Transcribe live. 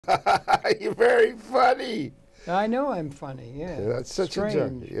You're very funny. I know I'm funny, yeah. That's such a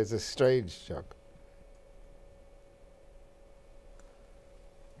joke. It's a strange joke.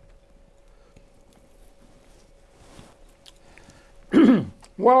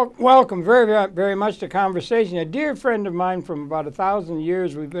 Well, welcome very, very much to Conversation. A dear friend of mine from about 1,000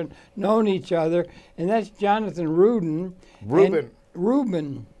 years, we've been known each other, and that's Jonathon Rudin. Rubin.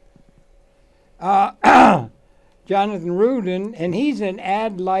 Rubin. Jonathon Rudin, and he's an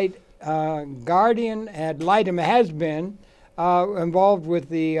ad-lite guardian, ad-litem has been, involved with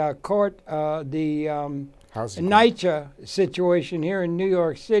the court, the NYCHA situation here in New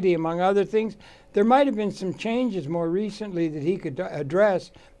York City, among other things. There might have been some changes more recently that he could address,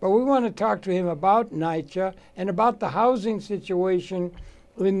 but we want to talk to him about NYCHA and about the housing situation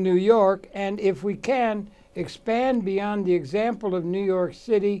in New York, and if we can, expand beyond the example of New York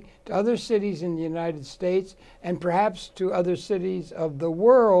City to other cities in the United States and perhaps to other cities of the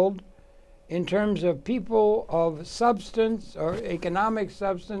world in terms of people of substance or economic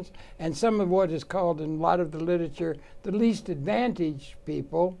substance and some of what is called in a lot of the literature the least advantaged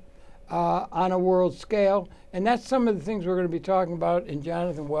people on a world scale. And that's some of the things we're going to be talking about. And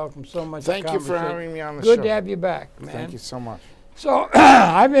Jonathon, welcome so much. Thank you for having me on the show. Good to have you back, man. Thank you so much. So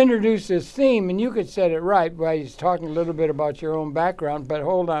I've introduced this theme, and you could set it right by talking a little bit about your own background, but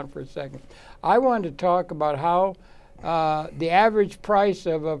hold on for a second. I want to talk about how the average price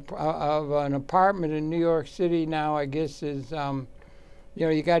of an apartment in New York City now, I guess, is, you know,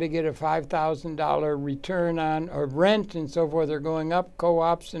 you got to get a $5,000 return on or rent and so forth. They're going up,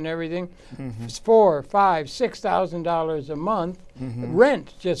 co-ops and everything. Mm-hmm. It's $4,000, $5,000, $6,000 a month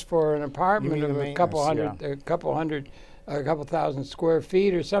rent just for an apartment of a couple thousand square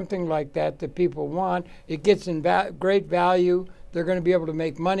feet or something like that that people want. It gets in great value. They're going to be able to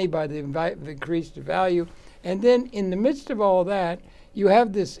make money by the increased value. And then in the midst of all that, you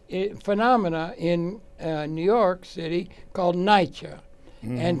have this phenomena in New York City called NYCHA.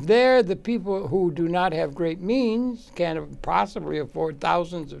 Mm-hmm. And there, the people who do not have great means can't possibly afford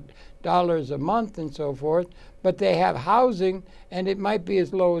thousands of dollars a month and so forth, but they have housing, and it might be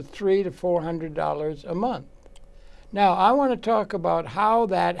as low as $300 to $400 a month. Now, I want to talk about how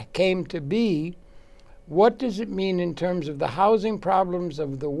that came to be. What does it mean in terms of the housing problems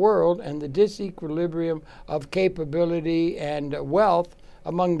of the world and the disequilibrium of capability and wealth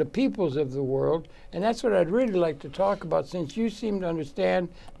among the peoples of the world? And that's what I'd really like to talk about, since you seem to understand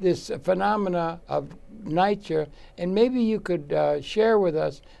this phenomena of NYCHA. And maybe you could share with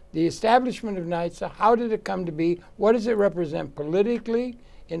us the establishment of NYCHA. How did it come to be? What does it represent politically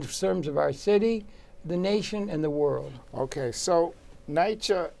in terms of our city, the nation, and the world? Okay, so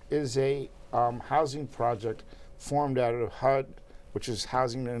NYCHA is a housing project formed out of HUD, which is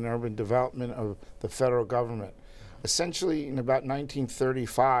Housing and Urban Development of the federal government. Essentially, in about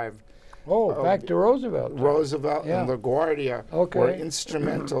 1935, back to Roosevelt. Roosevelt and LaGuardia were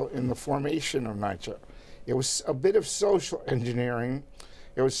instrumental in the formation of NYCHA. It was a bit of social engineering.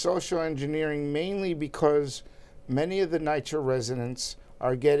 It was social engineering mainly because many of the NYCHA residents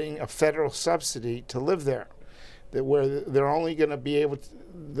are getting a federal subsidy to live there, where they're only going to be able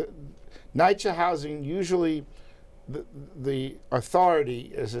to. NYCHA housing, usually the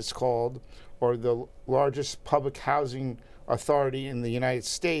authority, as it's called, or the largest public housing authority in the United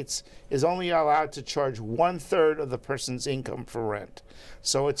States, is only allowed to charge 1/3 of the person's income for rent.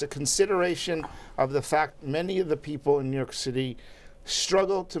 So it's a consideration of the fact many of the people in New York City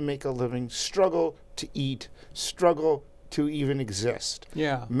struggle to make a living, struggle to eat, struggle to even exist.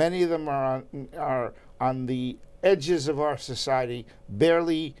 Yeah. Many of them are on the edges of our society,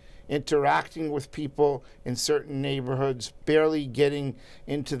 barely interacting with people in certain neighborhoods, barely getting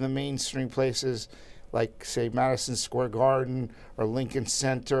into the mainstream places like, say, Madison Square Garden or Lincoln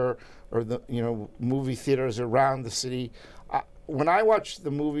Center or the movie theaters around the city. When I watch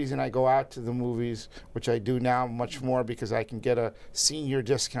the movies and I go out to the movies, which I do now much more because I can get a senior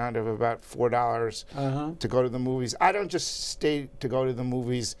discount of about $4 to go to the movies, I don't just stay to go to the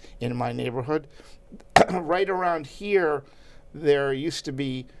movies in my neighborhood. Right around here, there used to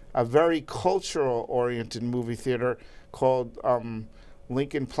be a very cultural-oriented movie theater called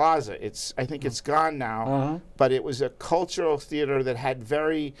Lincoln Plaza. I think it's gone now, but it was a cultural theater that had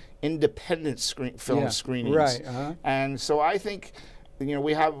very independent film screenings. Right. And so I think,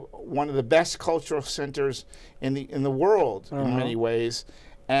 we have one of the best cultural centers in the world in many ways,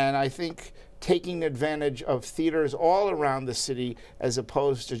 and I think taking advantage of theaters all around the city as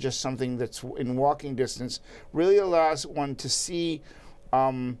opposed to just something that's in walking distance really allows one to see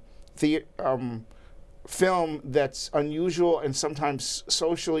film that's unusual and sometimes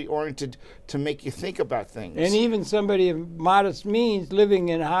socially oriented to make you think about things. And even somebody of modest means living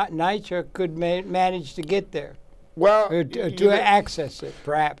in NYCHA could manage to get there. Well, Or to access it,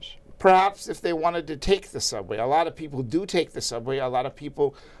 perhaps. Perhaps if they wanted to take the subway. A lot of people do take the subway. A lot of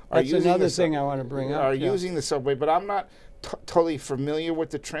people are That's using another the thing I want to bring up. are Yeah. using the subway, but I'm not totally familiar with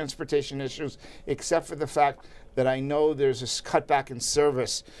the transportation issues, except for the fact that I know there's a cutback in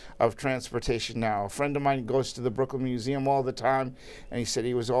service of transportation now. A friend of mine goes to the Brooklyn Museum all the time, and he said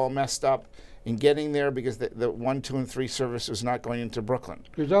he was all messed up in getting there because the 1, 2, and 3 service was not going into Brooklyn.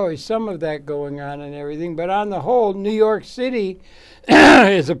 There's always some of that going on and everything, but on the whole, New York City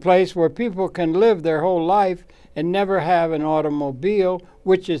is a place where people can live their whole life and never have an automobile,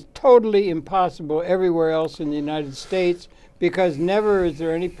 which is totally impossible everywhere else in the United States, because never is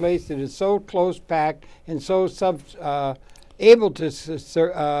there any place that is so close packed and so able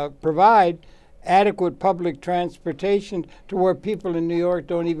to provide adequate public transportation to where people in New York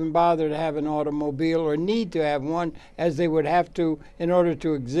don't even bother to have an automobile or need to have one, as they would have to in order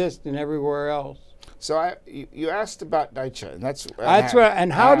to exist in everywhere else. So you asked about NYCHA, and that's what.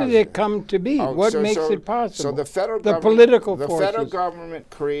 And how did it come to be? What makes it possible? So the federal the government, political the forces. federal government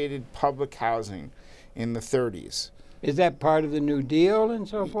created public housing in the 30s. Is that part of the New Deal and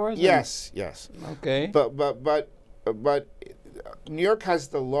so forth? Yes, yes. Okay. But New York has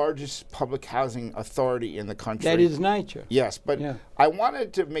the largest public housing authority in the country. That is NYCHA. Yes, but Yeah. I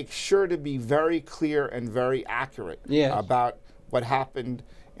wanted to make sure to be very clear and very accurate Yes. about what happened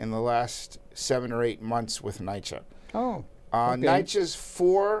in the last 7 or 8 months with NYCHA. Oh. Okay. NYCHA's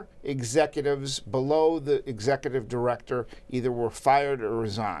 4 executives below the executive director either were fired or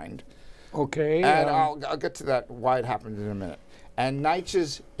resigned. Okay. And I'll get to that, why it happened in a minute. And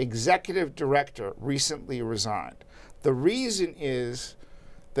NYCHA's executive director recently resigned. The reason is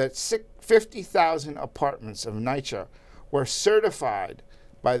that 50,000 apartments of NYCHA were certified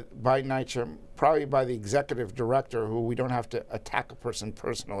by NYCHA, probably by the executive director, who we don't have to attack a person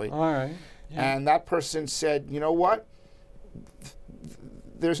personally. All right. Yeah. And that person said, you know what?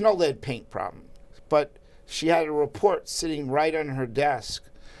 There's no lead paint problem. But she had a report sitting right on her desk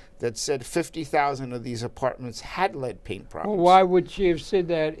that said 50,000 of these apartments had lead paint problems. Well, why would she have said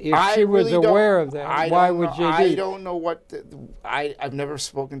that if she was aware of that? Why would she? I don't know what. I've never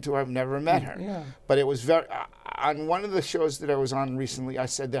spoken to her. I've never met her. Yeah. But it was very. On one of the shows that I was on recently, I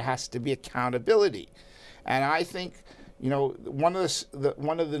said there has to be accountability, and I think, you know, one of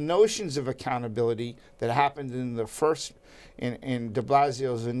the notions of accountability that happened in the first. In de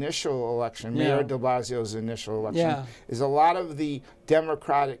Blasio's initial election, Yeah. Mayor de Blasio's initial election, Yeah. is a lot of the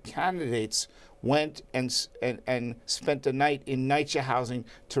Democratic candidates went and spent a night in NYCHA housing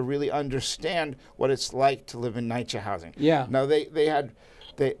to really understand what it's like to live in NYCHA housing. Yeah. Now they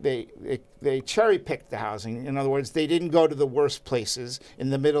cherry picked the housing. In other words, they didn't go to the worst places in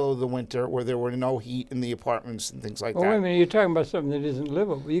the middle of the winter where there were no heat in the apartments and things like Well, that. wait a minute. You're talking about something that isn't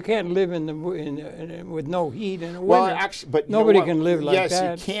livable. You can't live with no heat in the Well, winter. actually, but you Nobody know what? can live like yes,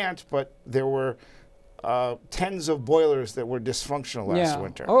 that. Yes, you can't. But there were tens of boilers that were dysfunctional last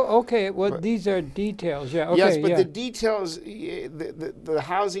winter. Oh, okay. Well, these are details. Yeah. Okay. Yes, but yeah. the details, the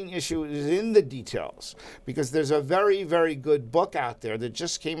housing issue is in the details, because there's a very, very good book out there that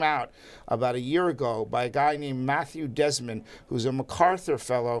just came out about a year ago by a guy named Matthew Desmond, who's a MacArthur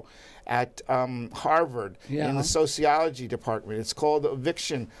Fellow at Harvard in the sociology department. It's called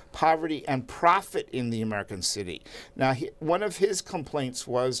Eviction, Poverty, and Profit in the American City. Now, one of his complaints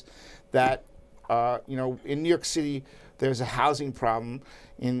was that you know, in New York City, there's a housing problem.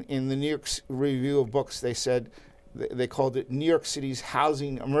 In the New York Review of Books, they said, they called it New York City's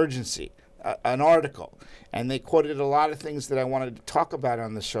housing emergency, an article. And they quoted a lot of things that I wanted to talk about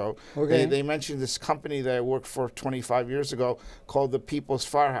on the show. Okay. They mentioned this company that I worked for 25 years ago called the People's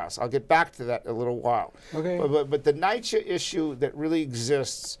Firehouse. I'll get back to that in a little while. Okay. But the NYCHA issue that really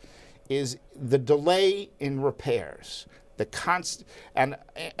exists is the delay in repairs. And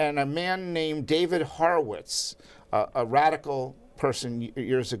a man named David Horowitz, a radical person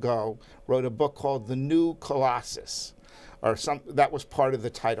years ago, wrote a book called The New Colossus, that was part of the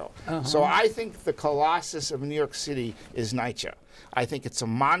title. So I think the Colossus of New York City is NYCHA. I think it's a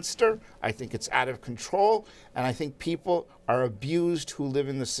monster. I think it's out of control, and I think people are abused who live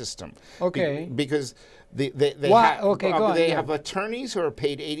in the system. Okay. Because they have attorneys who are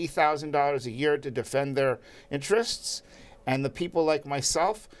paid $80,000 a year to defend their interests. And the people like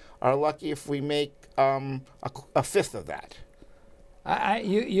myself are lucky if we make a fifth of that.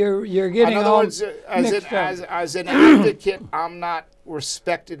 You're getting in other all words, mixed up. as an advocate, I'm not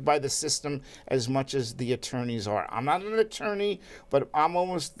respected by the system as much as the attorneys are. I'm not an attorney, but I'm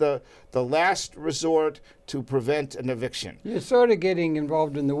almost the last resort to prevent an eviction. You're sort of getting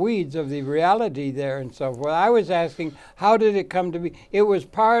involved in the weeds of the reality there and so forth. I was asking, how did it come to be? It was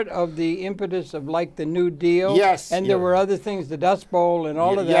part of the impetus of like the New Deal. Yes. And there were other things, the Dust Bowl and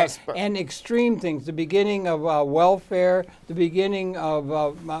all of that. Yes, and extreme things, the beginning of welfare, the beginning of,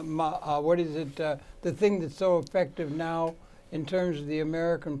 what is it, the thing that's so effective now in terms of the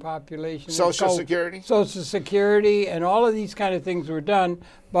American population. Social Security? Social Security, and all of these kind of things were done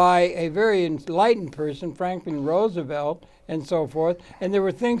by a very enlightened person, Franklin Roosevelt, and so forth. And there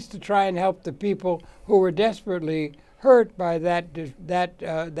were things to try and help the people who were desperately hurt by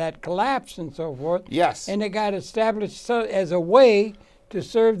that collapse and so forth. Yes. And it got established as a way to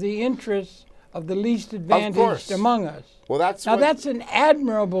serve the interests of the least advantaged among us. Well, that's an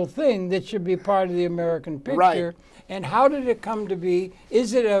admirable thing that should be part of the American picture. Right. And how did it come to be?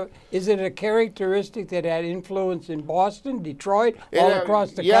 Is it a characteristic that had influence in Boston, Detroit, all across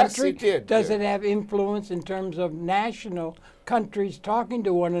the country? Yes, it did. Does it have influence in terms of national countries talking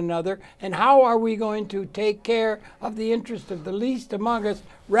to one another? And how are we going to take care of the interest of the least among us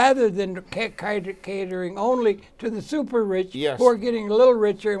rather than catering only to the super rich who are getting a little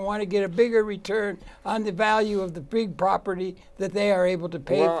richer and want to get a bigger return on the value of the big property that they are able to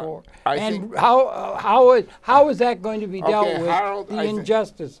pay for? And how is that going to be dealt with, Harold, the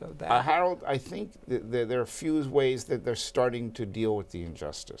injustice of that? Harold, I think there are a few ways that they're starting to deal with the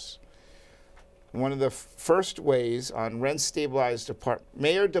injustice. One of the first ways on rent-stabilized apartments,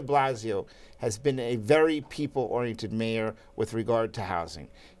 Mayor de Blasio has been a very people-oriented mayor with regard to housing.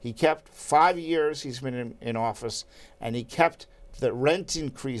 He kept 5 years he's been in office, and he kept the rent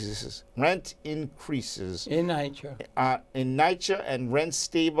increases in NYCHA and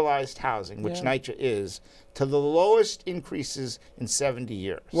rent-stabilized housing, which NYCHA is, to the lowest increases in 70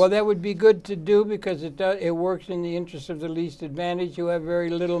 years. Well, that would be good to do because it works in the interest of the least advantaged who have very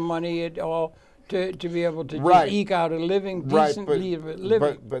little money at all to be able to just eke out a living, decently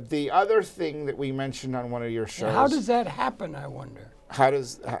living. But the other thing that we mentioned on one of your shows... And how does that happen, I wonder? How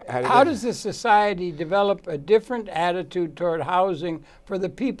does the society develop a different attitude toward housing for the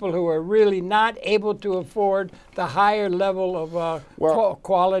people who are really not able to afford the higher level of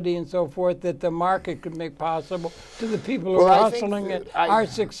quality and so forth that the market could make possible to the people who are hustling and are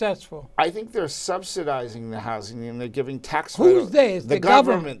successful? I think they're subsidizing the housing and they're giving tax Who's they? It's the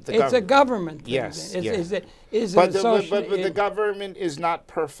government. It's a government thing. Yes. But the government is not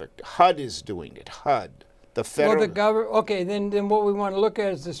perfect. HUD is doing it. HUD. The federal. Well, then what we want to look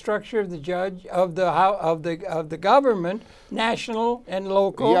at is the structure of the judge of the government, national and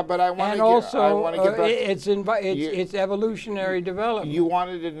local. Yeah, but I want to get back. It's evolutionary development. You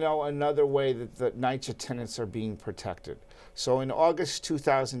wanted to know another way that the NYCHA tenants are being protected. So in August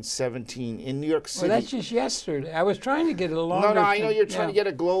 2017 in New York City. Well, that's just yesterday. I was trying to get it along. No, I know you're trying to get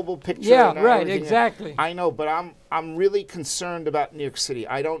a global picture. Yeah, right, exactly. I know, but I'm really concerned about New York City.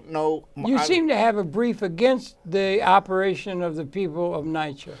 I don't know. You seem to have a brief against the operation of the people of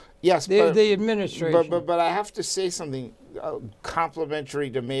NYCHA. Yes, the administration. But I have to say something complimentary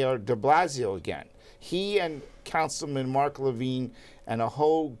to Mayor de Blasio again. He and Councilman Mark Levine and a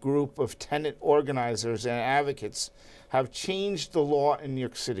whole group of tenant organizers and advocates have changed the law in New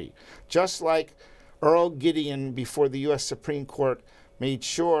York City. Just like Earl Gideon before the U.S. Supreme Court made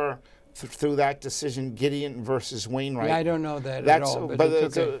sure through that decision, Gideon versus Wainwright. Yeah, I don't know that at all.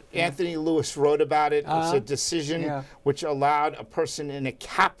 But Anthony Lewis wrote about it. It's a decision which allowed a person in a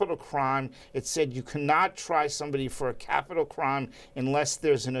capital crime. It said you cannot try somebody for a capital crime unless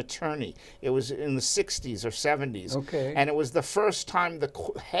there's an attorney. It was in the 60s or 70s. Okay. And it was the first time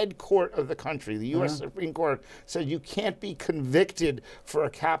the head court of the country, the U.S. Supreme Court, said you can't be convicted for a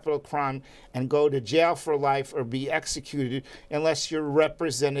capital crime and go to jail for life or be executed unless you're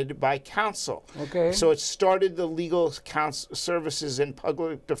represented by counsel. Okay. So it started the legal counsel services and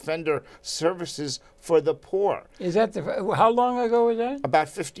public defender services for the poor. Is that how long ago was that? About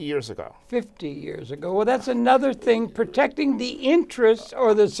 50 years ago. 50 years ago. Well, that's another thing, protecting the interests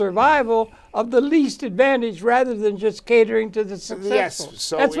or the survival of the least advantaged rather than just catering to the successful. Yes,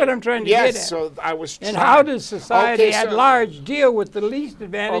 so that's what I'm trying to get at. So I was and how does society at large deal with the least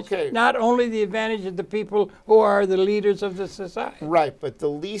advantaged, not only the advantage of the people who are the leaders of the society? Right, but the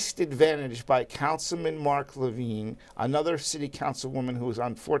least advantaged by Councilman Mark Levine, another city councilwoman who is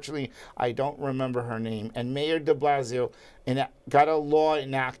unfortunately, I don't remember her name, and Mayor de Blasio got a law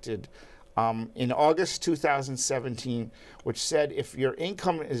enacted in August 2017, which said if your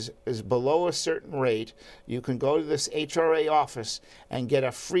income is below a certain rate, you can go to this HRA office and get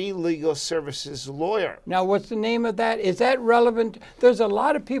a free legal services lawyer. Now, what's the name of that? Is that relevant? There's a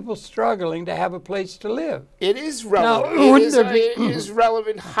lot of people struggling to have a place to live. It is relevant. Now, It is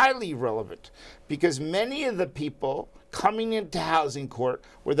relevant, highly relevant, because many of the people coming into housing court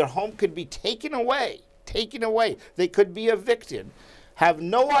where their home could be taken away, they could be evicted, have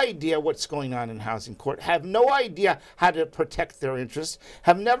no idea what's going on in housing court, have no idea how to protect their interests,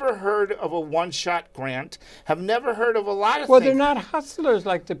 have never heard of a one-shot grant, have never heard of a lot of things. Well, they're not hustlers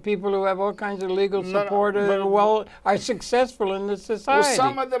like the people who have all kinds of legal support are successful in this society. Well,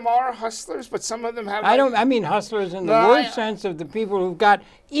 some of them are hustlers, but some of them have... I mean hustlers in the worst sense of the people who've got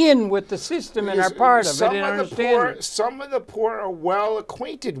in with the system and are part of it and understand it. Some of the poor are well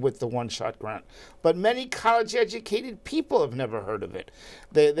acquainted with the one-shot grant, but many college-educated people have never heard of it.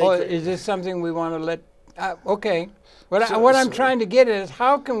 Is this something we want to let... okay. What I'm trying to get at is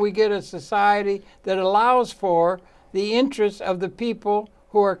how can we get a society that allows for the interests of the people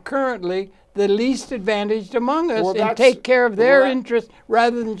who are currently the least advantaged among us and take care of their interests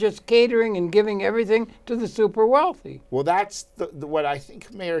rather than just catering and giving everything to the super wealthy. Well, that's what I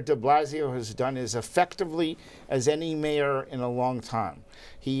think Mayor de Blasio has done as effectively as any mayor in a long time.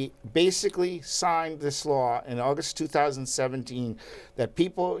 He basically signed this law in August 2017 that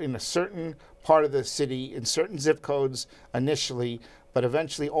people in a certain part of the city, in certain zip codes initially, but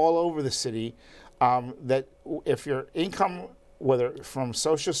eventually all over the city, that if your income, whether from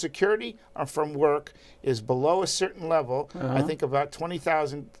Social Security or from work, is below a certain level, I think about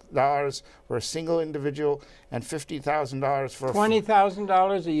 $20,000 for a single individual and $50,000 for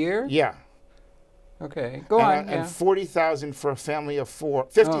 $20,000 a year? Yeah. Okay, go on. And $40,000 for a family of four,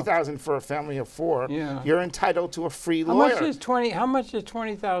 $50,000 for a family of four. Yeah. You're entitled to a free lawyer. How much is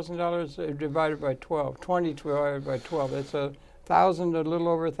 $20,000 divided by 12? 20 divided by 12. That's a little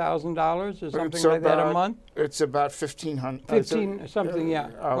over $1,000 or something like that a month. It's about $1,500. 15 something, yeah.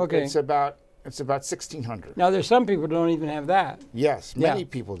 Okay. It's about $1,600. Now, there's some people who don't even have that. Yes, many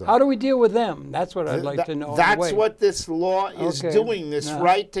people don't. How do we deal with them? That's what I'd like to know. That's what this law is doing. This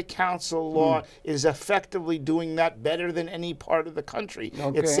right to counsel law is effectively doing that better than any part of the country.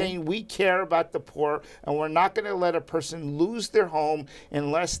 It's saying we care about the poor, and we're not going to let a person lose their home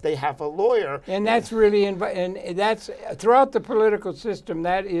unless they have a lawyer. And that's really, and that's throughout the political system,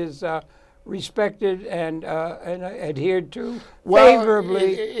 that is respected and adhered to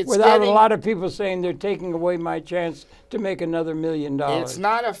favorably, without a lot of people saying they're taking away my chance to make another $1 million. It's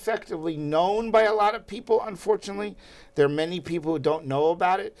not effectively known by a lot of people, unfortunately. There are many people who don't know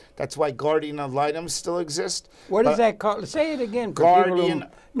about it. That's why guardian ad litem still exists. What is that called? Say it again. Guardian.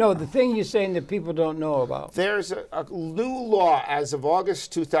 No, the thing you're saying that people don't know about. There's a new law as of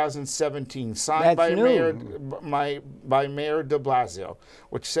August 2017, signed by Mayor de Blasio,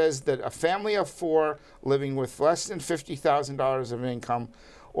 which says that a family of four living with less than $50,000 of income,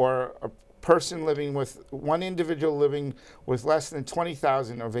 or a person living with one individual living with less than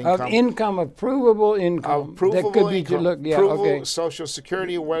 $20,000 of income. Of provable income. Provable that could income. Be provable Social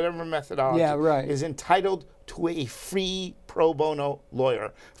Security or whatever methodology. Yeah, right. Is entitled to a free pro bono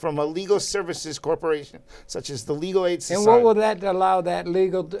lawyer from a legal services corporation, such as the Legal Aid Society. And what will that allow that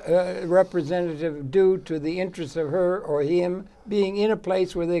legal representative do to the interests of her or him being in a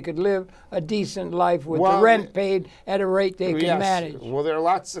place where they could live a decent life with the rent paid at a rate they can manage? Well, there are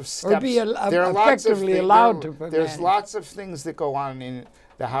lots of steps. Or be effectively allowed to manage. There's lots of things that go on in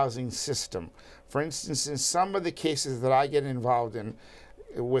the housing system. For instance, in some of the cases that I get involved in,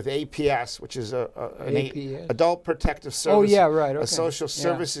 with APS, which is an Adult Protective Service, a social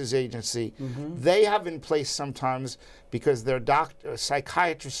services agency, they have in place sometimes, because their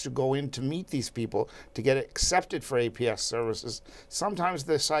psychiatrists who go in to meet these people to get accepted for APS services, sometimes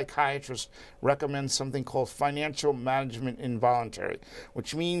the psychiatrist recommends something called financial management involuntary,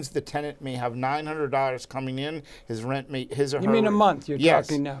 which means the tenant may have $900 coming in, his rent may, You mean a month you're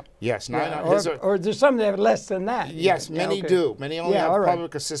talking now? Yes, or there's some that have less than that. Yes, many do. Many only have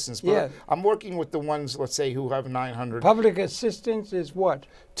public assistance. But I'm working with the ones, let's say, who have $900. Public assistance is what?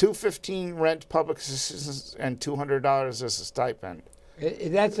 $215 rent, public assistance, and $200 as a stipend.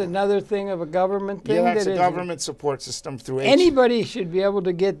 That's another thing of a government thing? Yeah, that's a government support system through Anybody should be able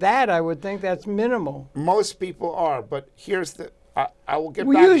to get that, I would think. That's minimal. Most people are, but here's the... I will get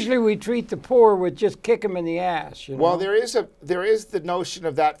back. Usually we treat the poor with just kick them in the ass. You know? Well, there is the notion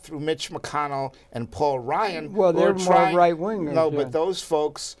of that through Mitch McConnell and Paul Ryan. Well, they're more right-wingers. No, but those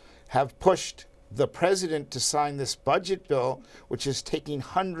folks have pushed the president to sign this budget bill, which is taking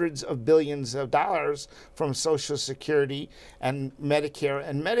hundreds of billions of dollars from Social Security and Medicare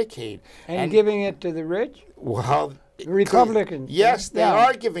and Medicaid. And giving it to the rich? Well, Republicans. Yes, they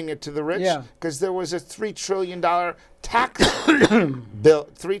are giving it to the rich because there was a $3 trillion tax bill,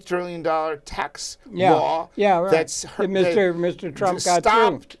 $3 trillion tax law that's Mr. Trump got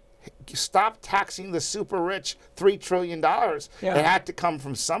through. Stopped taxing the super rich $3 trillion. It had to come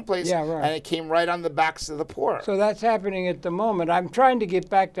from someplace, and it came right on the backs of the poor. So that's happening at the moment. I'm trying to get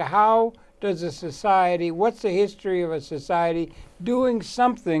back to how does a society, what's the history of a society doing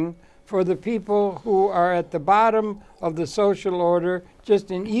something for the people who are at the bottom of the social order,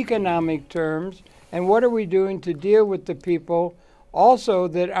 just in economic terms, and what are we doing to deal with the people also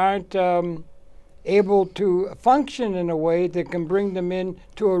that aren't able to function in a way that can bring them in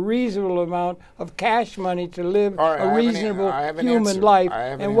to a reasonable amount of cash money to live a reasonable human life.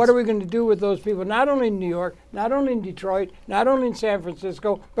 And what are we going to do with those people, not only in New York, not only in Detroit, not only in San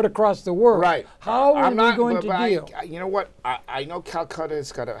Francisco, but across the world? Right. How are we going to deal? You know what? I know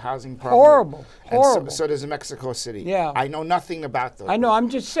Calcutta's got a housing problem. Horrible. And so does Mexico City. Yeah. I know nothing about those. I know. I'm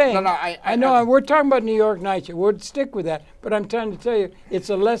just saying. I know. We're talking about New York, NYCHA. We'll stick with that. But I'm trying to tell you, it's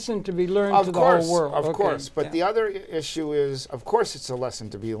a lesson to be learned to the whole world. Of course. But the other issue is, of course, it's a lesson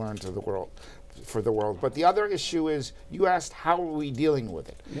to be learned to the world, for the world. But the other issue is, you asked how are we dealing with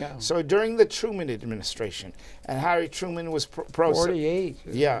it. Yeah. So during the Truman administration, and Harry Truman was 48.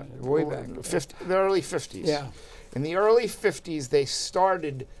 Yeah. Way back. The early 50s. Yeah. In the early 50s, they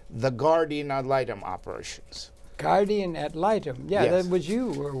started the Guardian ad litem operations. Guardian ad litem. Yeah, that was you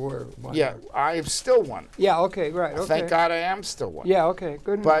were one. Yeah, I am still one. Yeah, okay, right. Okay. Thank God I am still one. Yeah, okay,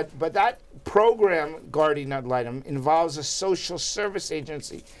 good. But that program, Guardian ad litem, involves a social service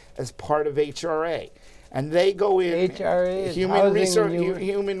agency as part of HRA. And they go in HRA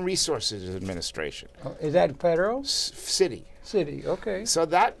Human Resources Administration. Oh, is that federal? City. City, okay. So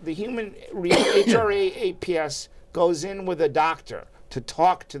that the HRA APS goes in with a doctor to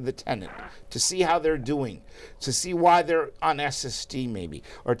talk to the tenant, to see how they're doing, to see why they're on SST maybe,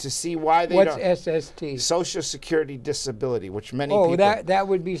 or to see why they don't. What's SST? Social Security Disability, which many people... Oh, that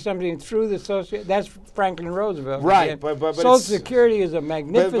would be something through the social... That's Franklin Roosevelt. Right, but Social Security is a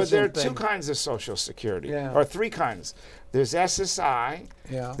magnificent but there are thing. two kinds of Social Security, or three kinds. There's SSI,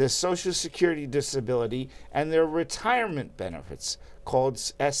 there's Social Security Disability, and there are retirement benefits called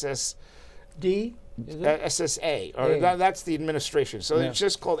SSD. SSA, or that's the administration. So it's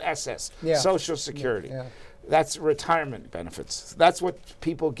just called SS, Social Security. That's retirement benefits. That's what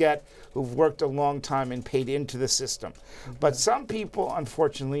people get who've worked a long time and paid into the system. But some people,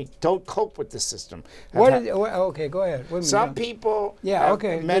 unfortunately, don't cope with the system. Okay, go ahead. Some people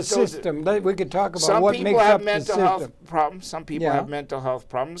the system. We could talk about what makes up the system. Some people have mental health problems. Some people have mental health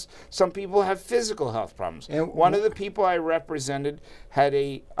problems. Some people have physical health problems. And one of the people I represented had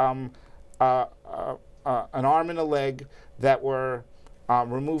an arm and a leg that were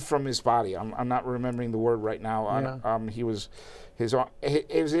removed from his body. I'm not remembering the word right now. He was an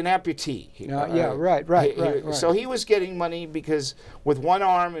amputee. Right. So he was getting money because with one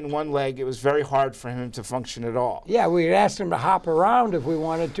arm and one leg, it was very hard for him to function at all. Yeah, we'd ask him to hop around if we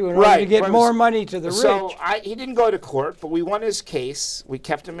wanted to in order to get more money to the rich. So he didn't go to court, but we won his case. We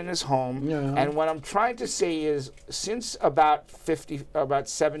kept him in his home. And what I'm trying to say is, since about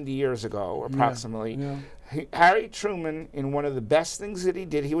 70 years ago, approximately, Harry Truman, in one of the best things that he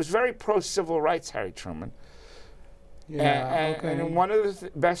did, he was very pro-civil rights, Harry Truman. And one of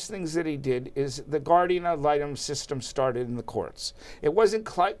the best things that he did is the Guardian ad litem system started in the courts. It wasn't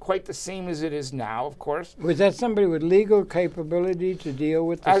quite the same as it is now, of course. Was that somebody with legal capability to deal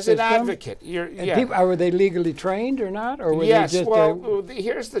with the system? As an advocate. Were they legally trained or not? Or were they just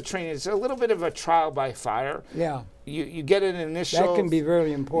here's the training. It's a little bit of a trial by fire. Yeah. You get an initial... That can be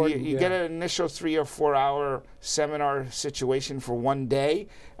very important. You get an initial 3 or 4 hour seminar situation for one day,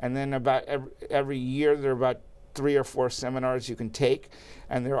 and then about every year there are about 3 or 4 seminars you can take,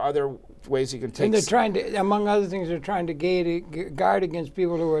 and there are other ways you can take. And they're trying to, among other things, they're trying to guard against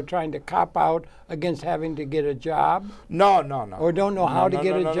people who are trying to cop out against having to get a job. No. Or don't know how to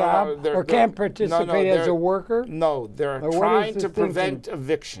get a job, or can't participate as a worker. No, they're trying to prevent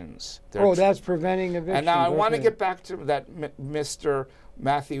evictions. That's preventing evictions. And now I want to get back to that Mr.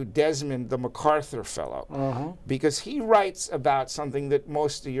 Matthew Desmond, the MacArthur Fellow, because he writes about something that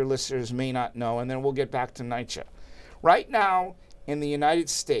most of your listeners may not know, and then we'll get back to NYCHA. Right now, in the United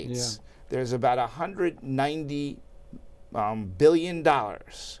States, there's about $190 billion.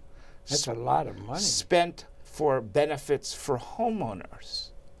 That's a lot of money. Spent for benefits for homeowners.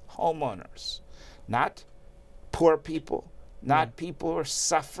 Not poor people, Not people who are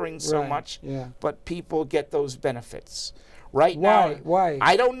suffering so much, Yeah. but people get those benefits. Right now, Why?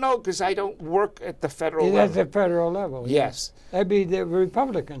 I don't know because I don't work at the federal That's level. the federal level. Yes. That'd be the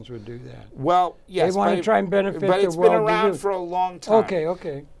Republicans would do that. Well, yes. They want to try and benefit the But it's been around well-to-do. for a long time. Okay,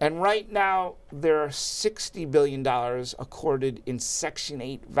 okay. And right now, there are $60 billion accorded in Section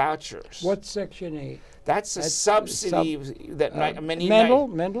 8 vouchers. What's Section 8? That's a That's subsidy that many...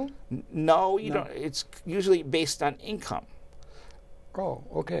 Mental? No, you don't. It's usually based on income. Oh,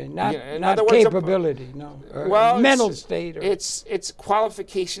 okay. Not, Yeah, in not other words, capability, no. Well, mental state. Or, it's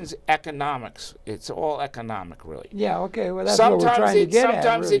qualifications economics. It's all economic, really. yeah, okay. Well, that's what we're trying to get at.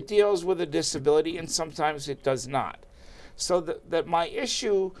 Sometimes really. it deals with a disability, and sometimes it does not. So that my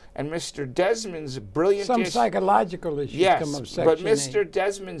issue and Mr. Desmond's brilliant Some psychological issues come up. yes, Section but 8. Mr.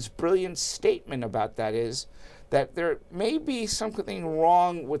 Desmond's brilliant statement about that is that there may be something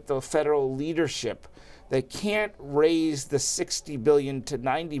wrong with the federal leadership. They can't raise the 60 billion to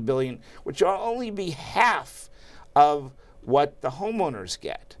 90 billion, which will only be half of what the homeowners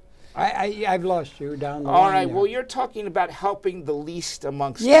get. I've lost you down the All line right, there. well, you're talking about helping the least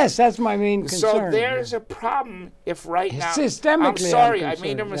amongst Yes, that's my main us. concern. So there's a problem if right now... Systemically, I'm sorry, I'm I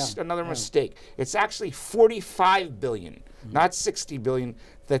made concerned, another mistake. It's actually 45 billion, not 60 billion,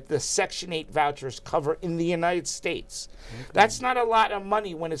 that the Section 8 vouchers cover in the United States. Okay. That's not a lot of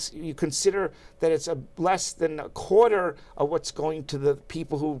money when you consider that it's less than a quarter of what's going to the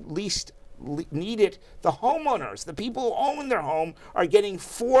people who least need it. The homeowners, the people who own their home, are getting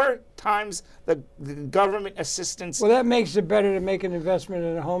 4 times the government assistance. Well, that makes it better to make an investment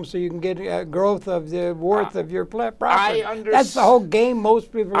in a home so you can get growth of the worth of your property. That's the whole game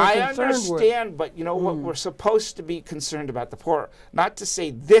most people are concerned with. I understand, but you know what? We're supposed to be concerned about the poor. Not to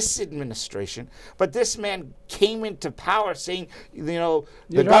say this administration, but this man came into power saying, you know,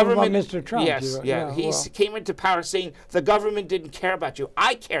 You're the talking government... about Mr. Trump. Yes, he came into power saying the government didn't care about you.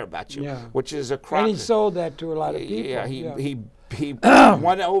 I care about you, which is a crime. And he sold that to a lot of people. Yeah, he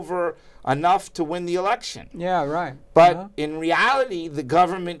won over enough to win the election. Yeah, right. But in reality, the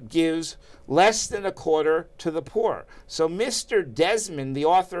government gives less than a quarter to the poor. So Mr. Desmond, the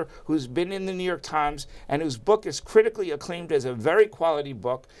author who's been in the New York Times and whose book is critically acclaimed as a very quality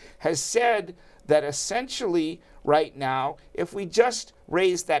book, has said that essentially right now, if we just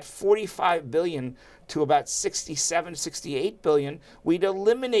raise that 45 billion to about 67, 68 billion, we'd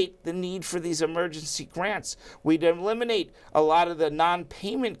eliminate the need for these emergency grants. We'd eliminate a lot of the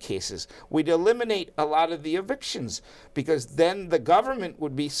non-payment cases. We'd eliminate a lot of the evictions, because then the government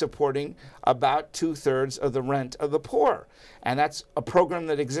would be supporting about 2/3 of the rent of the poor. And that's a program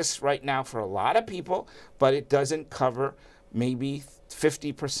that exists right now for a lot of people, but it doesn't cover maybe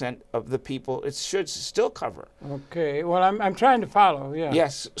 50% of the people it should still cover. Okay, well, I'm trying to follow. Yeah.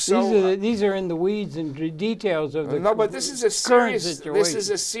 Yes. So these are in the weeds and details of the no, but this is a serious. This is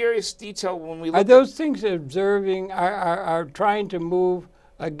a serious detail when we look. Are those things observing are trying to move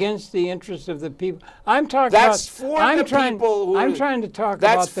against the interests of the people? I'm talking that's about. For the people who, I'm trying to talk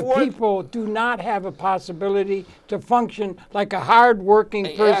about the people do not have a possibility to function like a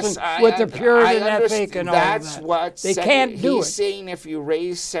hard-working person with the Puritan ethic and all that. That's what they can't do it. He's saying if you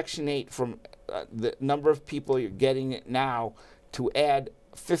raise Section 8 from the number of people you're getting it now to add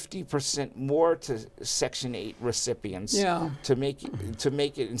 50% more to Section 8 recipients, to make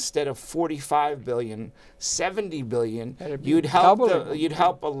it instead of 45 billion, 70 billion, you'd help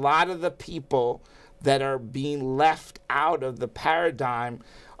a lot of the people that are being left out of the paradigm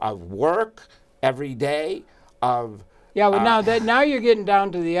of work every day, of now you're getting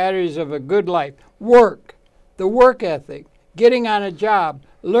down to the areas of a good life. Work, the work ethic, getting on a job,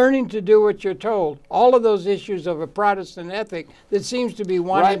 learning to do what you're told, all of those issues of a Protestant ethic that seems to be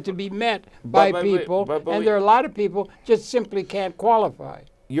wanting to be met by people, and there are a lot of people just simply can't qualify.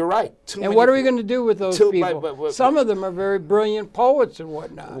 You're right. And what are we going to do with those people? Some of them are very brilliant poets and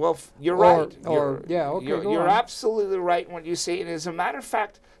whatnot. Well, you're right. You're absolutely right when you say it. As a matter of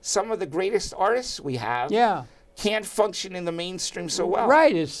fact, some of the greatest artists we have can't function in the mainstream so well.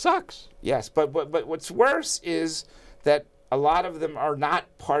 Right, it sucks. Yes, but what's worse is that a lot of them are not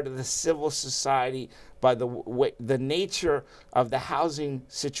part of the civil society by the nature of the housing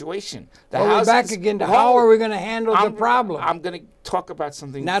situation. We're back again to how are we going to handle the problem? I'm going to talk about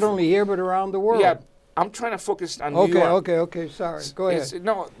something. Not only here, but around the world. Yeah, I'm trying to focus on New York. Okay, sorry. Go ahead.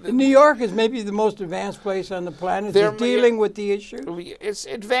 New York is maybe the most advanced place on the planet. It's dealing with the issue. It's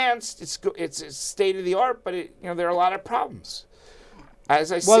advanced. It's state of the art, but there are a lot of problems.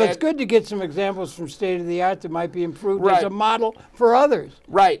 as I said... Well, it's good to get some examples from state-of-the-art that might be improved as Right. a model for others.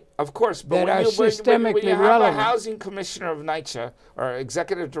 Right, of course. But That are when systemically you have relevant. a housing commissioner of NYCHA, or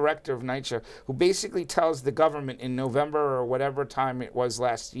executive director of NYCHA, who basically tells the government in November or whatever time it was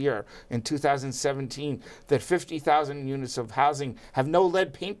last year, in 2017, that 50,000 units of housing have no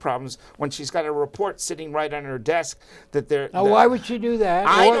lead paint problems, when she's got a report sitting right on her desk that they're... Now, why would she do that?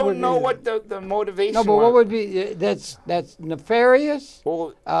 I What don't would know be- what the motivation No, but was. what would be, that's nefarious?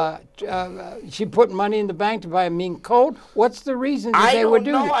 Well, She put money in the bank to buy a mean coat? What's the reason that I they would don't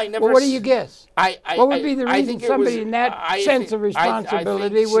do know. that? I never Well, what do s- you guess? What would be the I reason think it somebody was- in that I sense think- of I think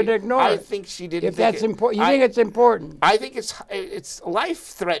responsibility would she- ignore I it? think she didn't If think that's it- important, you I- think it's important? I think it's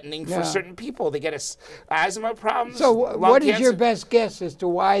life-threatening for Yeah. certain people. They get asthma problems. So lung what is your cancer. best guess as to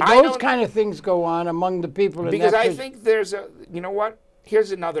why I those don't- kind of things go on among the people in Because that I position? think there's a, you know what?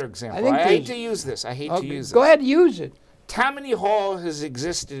 Here's another example. think I hate there's- to use this. I hate to Okay, use this. go ahead, use it. Tammany Hall has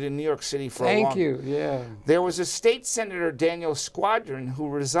existed in New York City for a long Thank you, yeah. There was a state senator, Daniel Squadron, who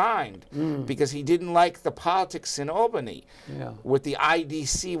resigned because he didn't like the politics in Albany Yeah. with the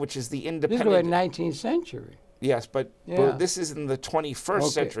IDC, which is the This is independent... about 19th century. Yes, but Yeah. this is in the 21st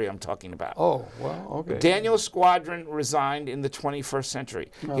Okay. century I'm talking about. Oh, well, okay. Daniel Squadron resigned in the 21st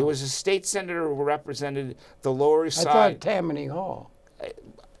century. He was a state senator who represented the Lower East I Side. thought Tammany Hall.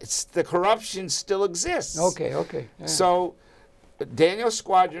 The corruption still exists. Okay, okay. Yeah. So Daniel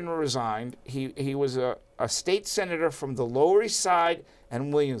Squadron resigned. He was a state senator from the Lower East Side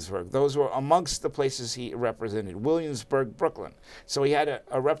and Williamsburg. Those were amongst the places he represented, Williamsburg, Brooklyn. So he had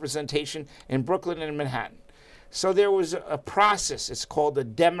a representation in Brooklyn and Manhattan. So there was a process. It's called the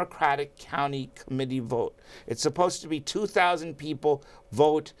Democratic County Committee vote. It's supposed to be 2,000 people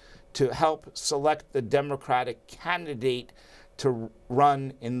vote to help select the Democratic candidate to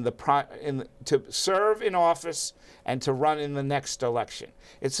run to serve in office and to run in the next election.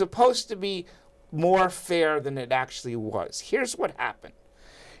 It's supposed to be more fair than it actually was. Here's what happened.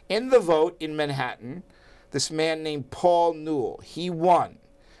 In the vote in Manhattan, this man named Paul Newell, he won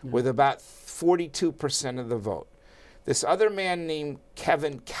with about 42% of the vote. This other man named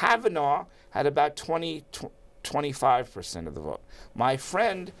Kevin Kavanaugh had about 25% of the vote. My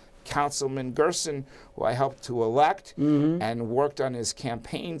friend, Councilman Gerson, who I helped to elect and worked on his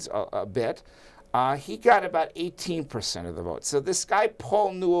campaigns a bit, he got about 18% of the vote. So this guy,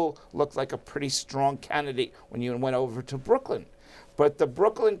 Paul Newell, looked like a pretty strong candidate when you went over to Brooklyn. But the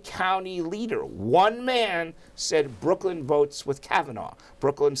Brooklyn County leader, one man, said Brooklyn votes with Kavanaugh.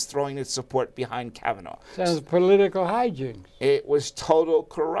 Brooklyn's throwing its support behind Kavanaugh. Sounds political hijinks. It was total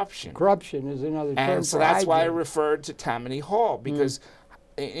corruption. Corruption is another term And so for that's why I hijinks. referred to Tammany Hall, because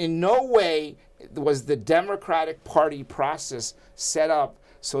in no way was the Democratic Party process set up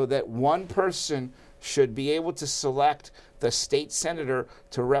so that one person should be able to select the state senator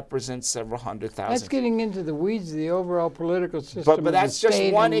to represent several hundred thousand. That's getting into the weeds of the overall political system. But of the that's just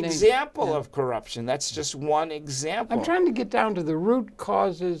state one and example of corruption. That's just one example. I'm trying to get down to the root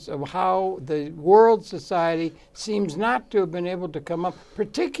causes of how the world society seems not to have been able to come up,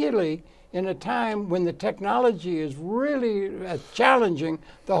 particularly in a time when the technology is really challenging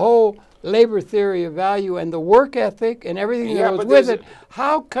the whole labor theory of value and the work ethic and everything that goes with it.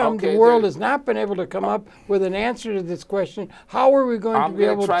 How come the world has not been able to come up with an answer to this question? How are we going to be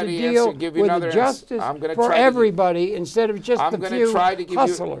able to deal with justice for everybody instead of just the few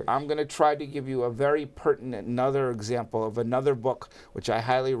hustlers? I'm going to try to give you a very pertinent another example of another book, which I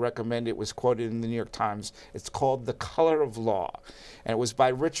highly recommend. It was quoted in the New York Times. It's called The Color of Law. And it was by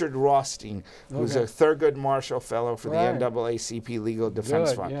Richard Rothstein, who's a Thurgood Marshall Fellow for the NAACP Legal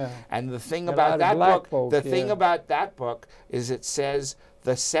Defense Fund. And the thing about that book, about that book is it says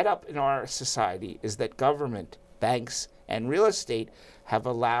the setup in our society is that government, banks, and real estate have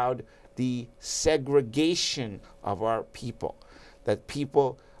allowed the segregation of our people, that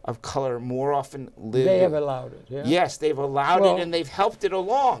people of color more often live. They have allowed it. Yeah? Yes, they've allowed it, and they've helped it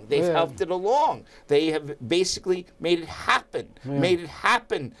along. They've helped it along. They have basically made it happen. Made it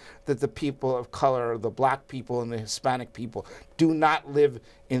happen that the people of color, the black people and the Hispanic people, do not live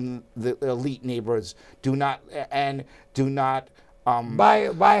in the elite neighborhoods. Do not. By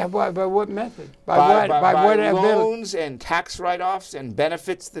what method? By what loans and tax write-offs and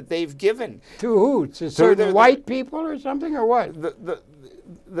benefits that they've given. To who? To certain white people or something, or what?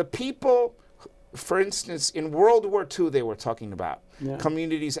 The people, for instance, in World War II, they were talking about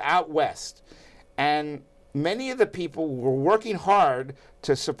communities out west. And many of the people were working hard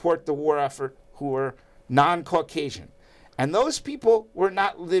to support the war effort who were non-Caucasian. And those people were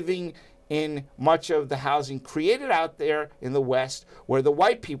not living in much of the housing created out there in the West where the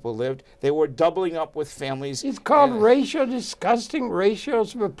white people lived. They were doubling up with families. It's called racial, disgusting racial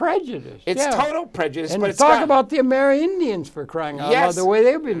prejudice. It's total prejudice. And but talk about the Amerindians, for crying out loud, the way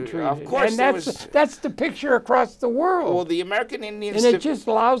they've been treated. Of course, and that's the picture across the world. Well, the American Indians... And it just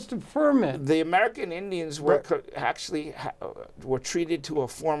allows to ferment. The American Indians were actually were treated to a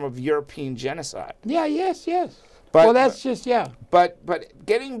form of European genocide. Yeah, yes. But, well, that's just, But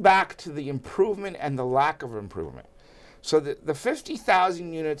getting back to the improvement and the lack of improvement. So the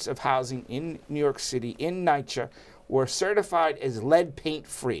 50,000 units of housing in New York City, in NYCHA, were certified as lead paint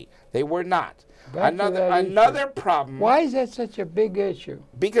free. They were not. Another problem. Why is that such a big issue?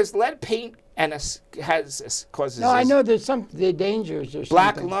 Because lead paint causes. No, I know there's some dangers or something.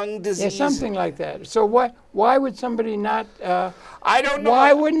 Black lung disease. Yeah, something like that. So why would somebody not? I don't know.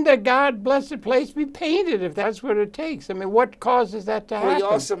 Why wouldn't a God blessed place be painted if that's what it takes? I mean, what causes that to happen? Well, you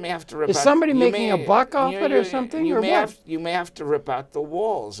also may have to rip out. Is somebody making a buck off it or something? You may have to rip out the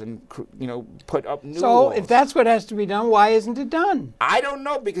walls and put up new walls. So if that's what has to be done, why isn't it done? I don't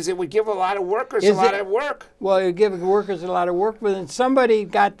know, because it would give a lot of workers a lot of work. Well, it would give workers a lot of work, but then somebody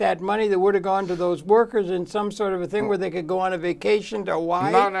got that money that would have gone to those workers in some sort of a thing where they could go on a vacation to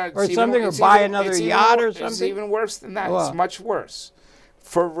Hawaii or something, or buy another yacht or something. It's even worse than that. It's much worse.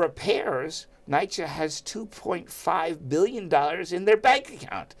 For repairs, NYCHA has $2.5 billion in their bank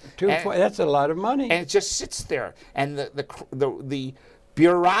account. That's a lot of money. And it just sits there. And the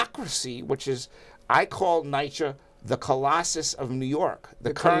bureaucracy, which is, I call NYCHA the Colossus of New York,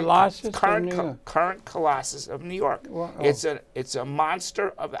 the current Colossus of New York. Wow. It's a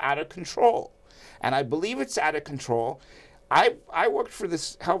monster out of control, and I believe it's out of control. I worked for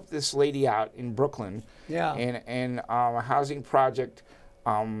helped this lady out in Brooklyn, in a housing project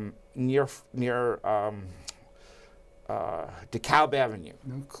near DeKalb Avenue.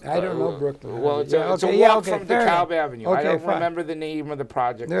 I don't know Brooklyn. Well, it's a walk from DeKalb Avenue. I don't remember the name of the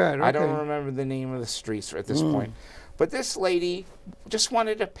project. I don't remember the name of the streets at this point. But this lady just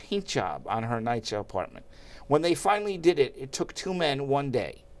wanted a paint job on her NYCHA apartment. When they finally did it, it took 2 men 1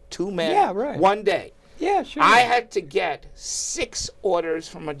 day. 2 men 1 day. Yeah, sure. I had to get 6 orders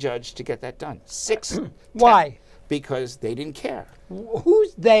from a judge to get that done. 6. Why? Because they didn't care.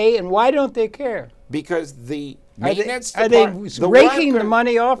 Who's they, and why don't they care? Because the maintenance are they raking the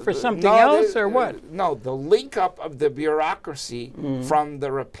money off for something else, or what? No, the link up of the bureaucracy from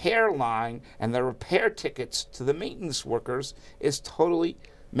the repair line and the repair tickets to the maintenance workers is totally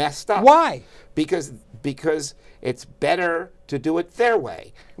messed up. Why? Because it's better to do it their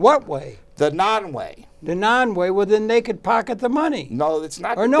way. What way? The non-way. The non-way. Well, then they could pocket the money. No, it's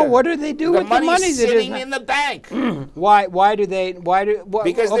not. Or no, what do they do with the money? The money's sitting in the bank. Why do they?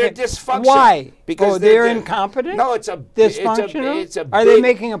 Because they're dysfunctional. Why? Because they're incompetent. No, dysfunctional. Are they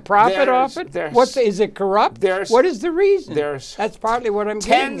making a profit off it? Is it corrupt? What is the reason? That's partly what I'm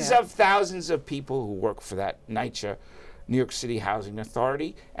getting at. Tens of thousands of people who work for that NYCHA, New York City Housing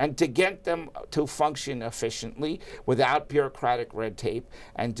Authority, and to get them to function efficiently without bureaucratic red tape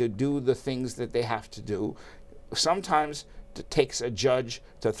and to do the things that they have to do, sometimes it takes a judge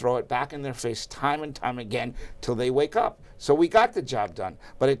to throw it back in their face time and time again till they wake up. So we got the job done,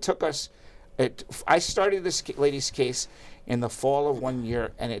 but it took us, I started this lady's case in the fall of 1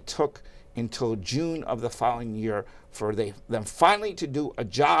 year, and it took until June of the following year for them finally to do a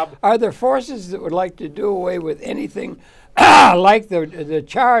job. Are there forces that would like to do away with anything like the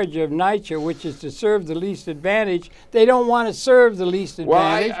charge of NYCHA, which is to serve the least advantage? They don't want to serve the least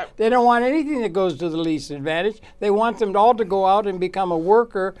advantage. They don't want anything that goes to the least advantage. They want them all to go out and become a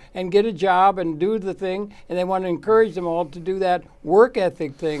worker and get a job and do the thing, and they want to encourage them all to do that work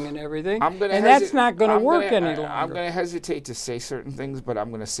ethic thing and everything. And that's not going to work any longer. I'm going to hesitate to say certain things, but I'm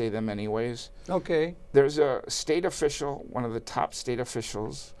going to say them anyways. Okay. There's a state official, one of the top state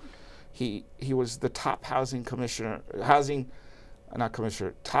officials. He was the top housing commissioner,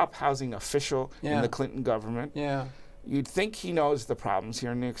 top housing official in the Clinton government. Yeah. You'd think he knows the problems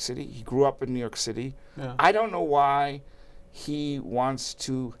here in New York City. He grew up in New York City. Yeah. I don't know why he wants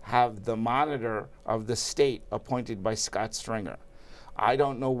to have the monitor of the state appointed by Scott Stringer. I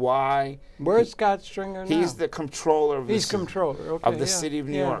don't know why. Where's Scott Stringer now? He's the controller of the city of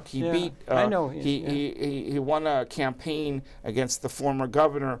New York. He beat. I know him. He won a campaign against the former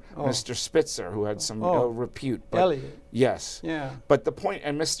governor, Mr. Spitzer, who had some repute. Elliott. Yes. Yeah. But the point,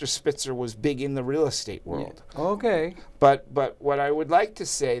 and Mr. Spitzer was big in the real estate world. Yeah. Okay. But what I would like to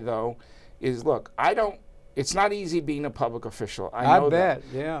say though is, look, it's not easy being a public official. I know bet.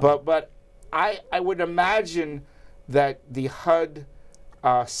 that. Yeah. But I would imagine that the HUD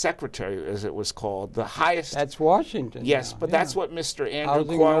secretary, as it was called, the highest. That's Washington. Yes, now, but yeah. that's what Mr. Andrew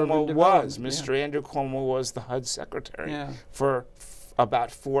Housing and Urban Cuomo was. Development, Mr. Andrew Cuomo was the HUD secretary Yeah. for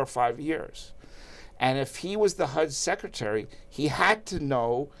about 4 or 5 years. And if he was the HUD secretary, he had to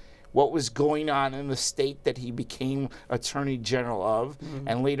know what was going on in the state that he became attorney general of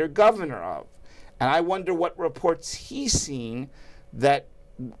and later governor of. And I wonder what reports he's seen, that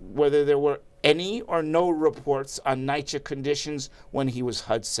whether there were any or no reports on NYCHA conditions when he was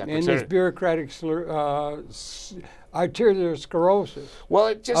HUD secretary. And this bureaucratic arterial sclerosis. Well,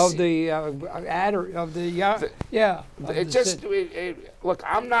 it just of the look.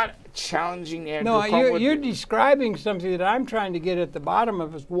 I'm not challenging Andrew. No, Cuomo. you're describing something that I'm trying to get at the bottom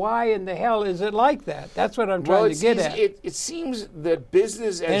of. Is why in the hell is it like that? That's what I'm trying to get at. It seems that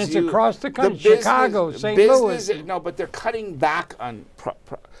business as and it's across the country, Chicago, St. Louis. No, but they're cutting back on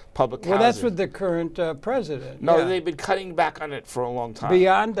public housing. Well, that's with the current president. No, yeah. they've been cutting back on it for a long time.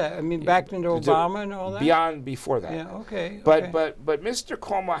 Beyond that, I mean, back into Obama and all that. Beyond before that. Yeah. Okay. But okay. but Mr.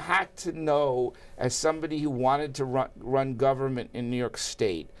 Cuomo had to know, as somebody who wanted to run government in New York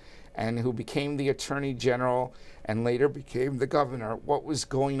State, and who became the attorney general and later became the governor, what was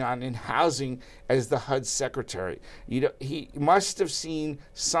going on in housing as the HUD secretary. He must have seen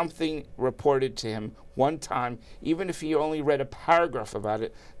something reported to him one time, even if he only read a paragraph about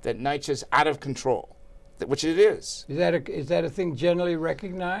it, that NYCHA's out of control, which it is. Is that a thing generally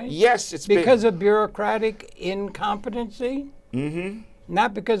recognized? Yes, it's because of bureaucratic incompetency? Mm-hmm.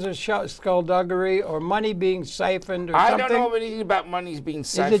 Not because of skullduggery or money being siphoned or something? I don't know anything about money being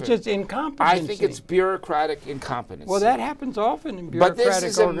siphoned. Is it just incompetency? I think it's bureaucratic incompetence. Well, that happens often in bureaucratic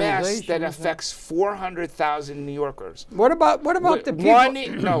organizations. But this is a mess that affects 400,000 New Yorkers. What about the people?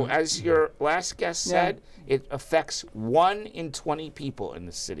 No, as your last guest said, it affects 1 in 20 people in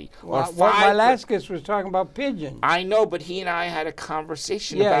the city. Well, my last guest was talking about pigeons. I know, but he and I had a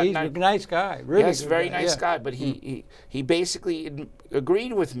conversation about. Yeah, he's a nice guy. Really yes, very guy. nice guy. But he basically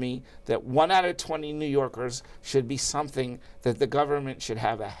agreed with me that 1 out of 20 New Yorkers should be something that the government should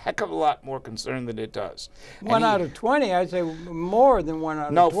have a heck of a lot more concern than it does. 1 out of 20, I'd say more than 1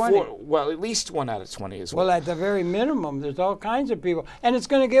 out of 20. Well, at least 1 out of 20 is well. At the very minimum, there's all kinds of people, and it's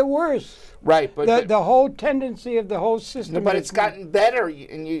going to get worse. Right, but the whole tendency of the whole system. No, but it's gotten better.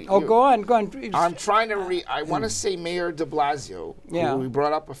 Go on. I'm trying to I want to say Mayor de Blasio, who we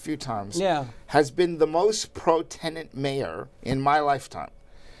brought up a few times, has been the most pro-tenant mayor in my lifetime.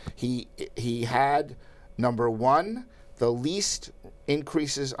 He had, number one, the least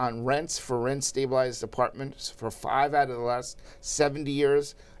increases on rents for rent-stabilized apartments for 5 out of the last 70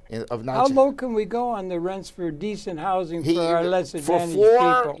 years. How low can we go on the rents for decent housing for our less advantaged people?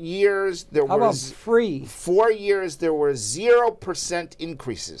 For 4 years, there was free. 4 years, there were 0%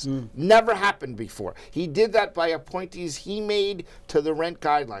 increases. Never happened before. He did that by appointees he made to the Rent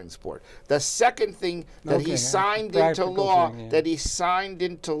Guidelines Board. The second thing that he signed into law, he signed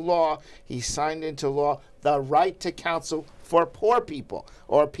into law the right to counsel for poor people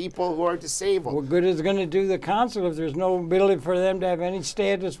or people who are disabled. What good is it going to do the council if there's no ability for them to have any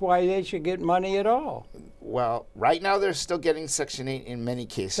status why they should get money at all? Well, right now they're still getting Section 8 in many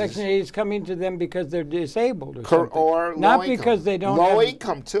cases. Section 8 is coming to them because they're disabled or something. Or not low because income. They don't low have,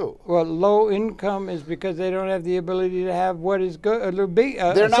 income too. Well, low income is because they don't have the ability to have what is good.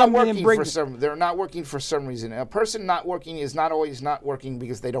 They're not working for some. They're not working for some reason. A person not working is not always not working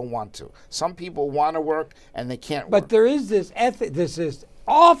because they don't want to. Some people want to work and they can't work. But there is this ethic. This is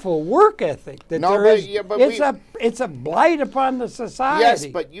awful work ethic that it's a blight upon the society. Yes,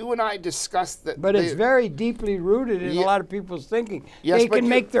 but you and I discussed that. But it's very deeply rooted in a lot of people's thinking. Yes, they can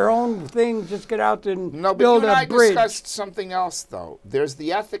make their own thing, just get out and build a bridge. No, but you and I discussed something else, though. There's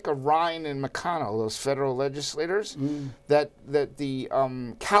the ethic of Ryan and McConnell, those federal legislators, that the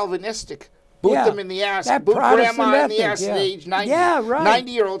Calvinistic boot them in the ass, boot grandma in the ass at age 90. Yeah, right.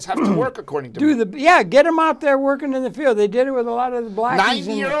 90-year-olds have to work according to me. Get them out there working in the field. They did it with a lot of the blackies.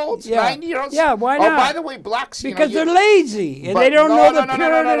 90-year-olds? 90-year-olds? Yeah, why not? Oh, by the way, blacks, because they're lazy and they don't know the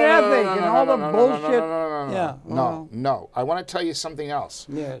Puritan ethic and all the bullshit. No. I want to tell you something else.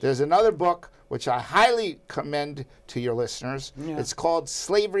 Yes. There's another book which I highly commend to your listeners. Yeah. It's called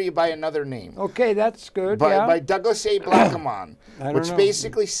Slavery by Another Name. Okay, that's good. By Douglas A. Blackaman, which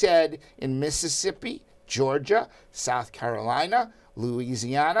basically said in Mississippi, Georgia, South Carolina,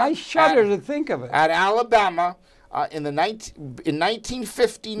 Louisiana. I shudder to think of it. At Alabama, in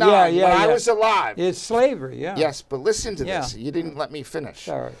 1959, when I was alive. It's slavery, Yes, but listen to this. You didn't let me finish.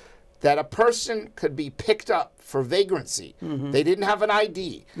 Sorry. That a person could be picked up for vagrancy. They didn't have an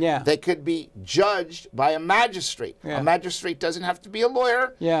ID. Yeah. They could be judged by a magistrate. Yeah. A magistrate doesn't have to be a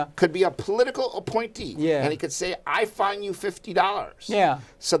lawyer. Yeah. Could be a political appointee. Yeah. And he could say, I fine you $50. Yeah.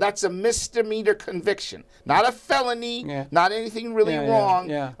 So that's a misdemeanor conviction. Not a felony, Yeah. not anything really Yeah, wrong.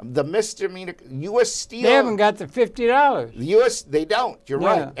 yeah. The misdemeanor, U.S. Steel. They haven't got the $50. They don't. You're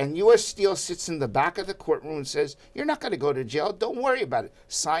Yeah. right. And U.S. Steel sits in the back of the courtroom and says, you're not going to go to jail. Don't worry about it.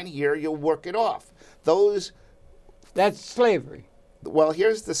 Sign here. You'll work it off. That's slavery. Well,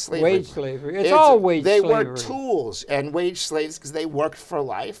 here's the slavery. Wage slavery. It's all wage they slavery. They were tools and wage slaves because they worked for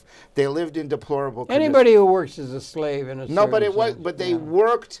life. They lived in deplorable conditions. Anybody who works as a slave in a No, but certain sense, but they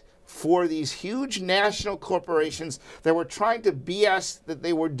worked for these huge national corporations that were trying to BS that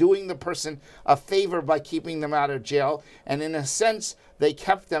they were doing the person a favor by keeping them out of jail. And in a sense, they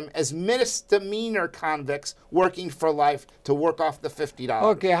kept them as misdemeanor convicts working for life to work off the $50.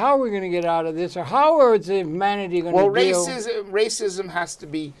 Okay, how are we going to get out of this? Or how is humanity going to deal? Well, racism has to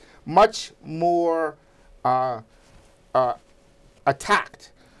be much more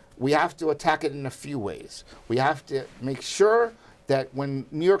attacked. We have to attack it in a few ways. We have to make sure that when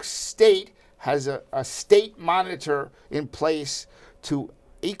New York State has a state monitor in place to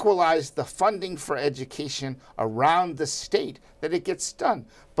equalize the funding for education around the state, that it gets done.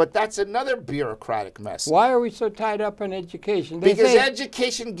 But that's another bureaucratic mess. Why are we so tied up in education? Because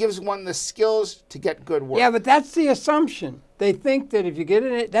education gives one the skills to get good work. Yeah, but that's the assumption. They think that if you get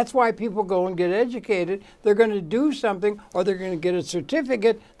it, that's why people go and get educated. They're going to do something, or they're going to get a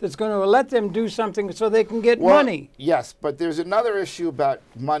certificate that's going to let them do something so they can get money. Yes, but there's another issue about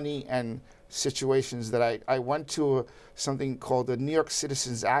money and situations that I went to something called the New York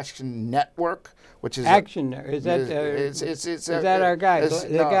Citizens Action Network, which is is that our guy,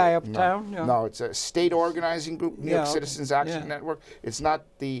 the guy uptown? No, it's a state organizing group, New York Citizens Action Network. It's not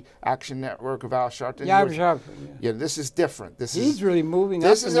the Action Network of Al Sharpton. Yeah, this is different. He's really moving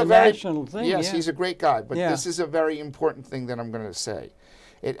up in the national thing. Yes, he's a great guy, but this is a very important thing that I'm going to say.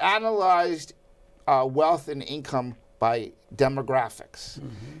 It analyzed wealth and income by demographics.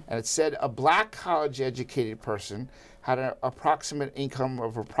 And it said a black college-educated person had an approximate income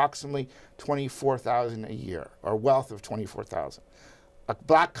of approximately $24,000 a year, or wealth of $24,000. A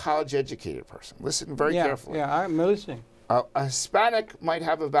black college-educated person. Listen very carefully. Yeah, I'm listening. A Hispanic might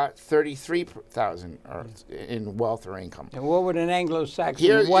have about $33,000 in wealth or income. And what would an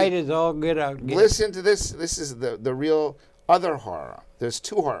Anglo-Saxon white is all good out? Listen to this. This is the real other horror. There's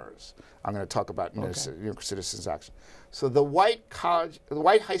two horrors I'm going to talk about in New York Citizens Action. So the white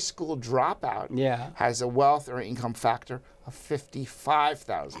high school dropout has a wealth or income factor of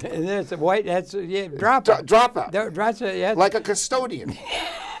 55,000. And that's a white. That's dropout. Dropout. Like a custodian.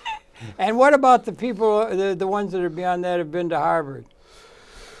 And what about the people, the ones that are beyond that have been to Harvard?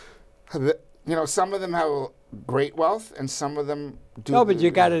 You know, some of them have great wealth, and some of them do. No, but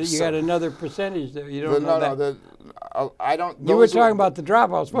you got another percentage there. You don't know that. I don't. You were talking about the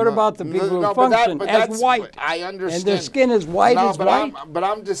dropouts. What about the people who function as white? I understand. And their skin is white as white? But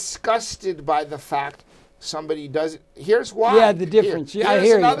I'm disgusted by the fact somebody does it. Here's why. Yeah, the difference.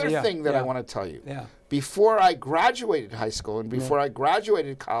 Here's another thing that I want to tell you. Yeah. Before I graduated high school and before I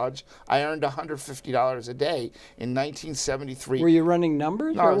graduated college, I earned $150 a day in 1973. Were you running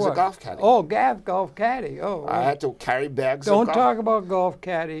numbers? No, I was a golf caddy. Oh, golf caddy. Oh, I had to carry bags. Don't talk about golf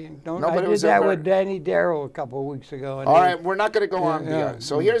caddy. I did that with Danny Darrow a couple of weeks ago. All right, we're not going to go on beyond.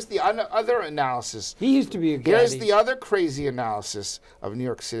 So here's the other analysis. He used to be a caddy. Here's the other crazy analysis of New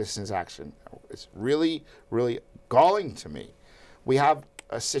York Citizens Action. It's really, really galling to me. We have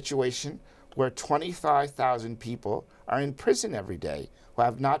a situation where 25,000 people are in prison every day who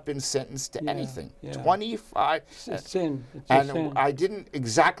have not been sentenced to anything. 25. It's a sin. I didn't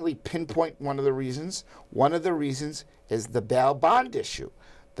exactly pinpoint one of the reasons. One of the reasons is the bail bond issue,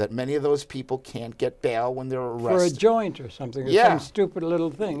 that many of those people can't get bail when they're arrested. For a joint or something, or some stupid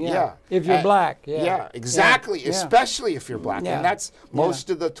little thing, If you're black, Yeah, exactly, especially if you're black. And that's most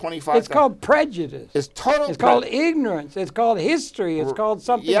of the 25,000. It's called prejudice. It's total It's called ignorance. It's called history. It's called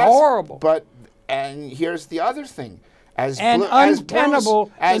something horrible. And here's the other thing.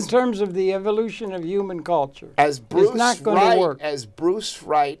 Untenable in terms of the evolution of human culture. As Bruce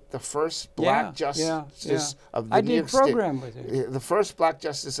Wright, the first black justice of the New York State, the first black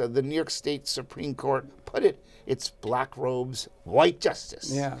justice of the New York State Supreme Court put it, it's black robes, white justice.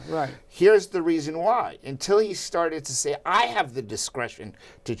 Yeah, right. Here's the reason why. Until he started to say, I have the discretion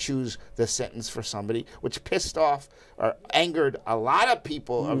to choose the sentence for somebody, which pissed off or angered a lot of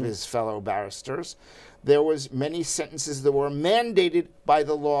people of his fellow barristers, there was many sentences that were mandated by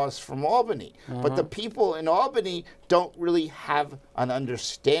the laws from Albany. But the people in Albany don't really have an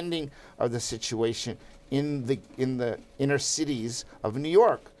understanding of the situation in the inner cities of New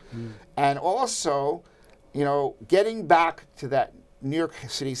York. And also, you know, getting back to that New York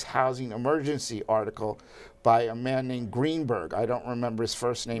City's housing emergency article by a man named Greenberg. I don't remember his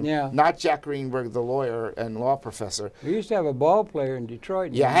first name. Yeah. Not Jack Greenberg, the lawyer and law professor. We used to have a ball player in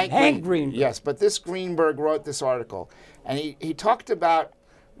Detroit. Yeah, Hank Greenberg. Yes, but this Greenberg wrote this article, and he talked about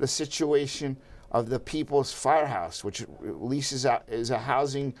the situation of the People's Firehouse, which leases out, is a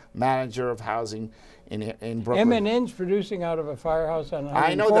housing manager of housing in Brooklyn. M&N's producing out of a firehouse on 104th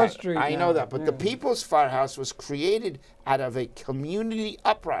I know that. Street I now. know that. But Yeah. the People's Firehouse was created out of a community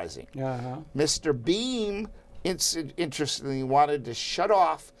uprising. Mr. Beam, interestingly, wanted to shut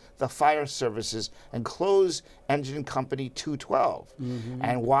off the fire services and close Engine Company 212.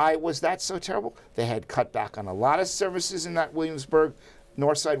 And why was that so terrible? They had cut back on a lot of services in that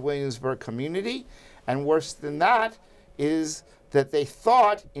Northside Williamsburg community. And worse than that is that they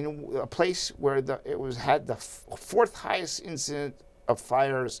thought in a place where had the fourth highest incident of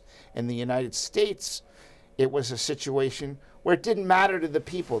fires in the United States, it was a situation where it didn't matter to the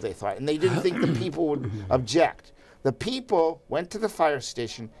people, they thought, and they didn't think the people would object. The people went to the fire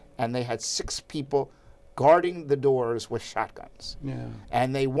station, and they had 6 people guarding the doors with shotguns.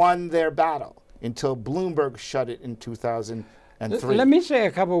 And they won their battle until Bloomberg shut it in 2003. Let me say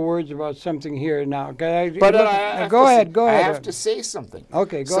a couple words about something here now. Go ahead. I have to say something.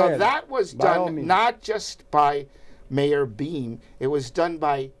 Okay, go ahead. So that was done not just by Mayor Beam. It was done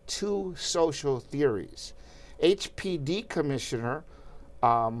by 2 social theories. HPD Commissioner,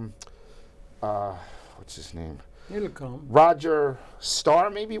 what's his name? Roger Starr,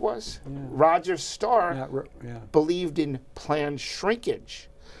 maybe it was? Yeah. Roger Starr believed in planned shrinkage,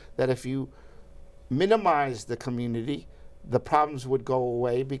 that if you minimize the community, the problems would go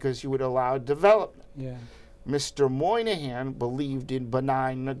away because you would allow development. Mr. Moynihan believed in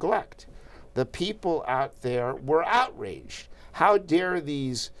benign neglect. The people out there were outraged. How dare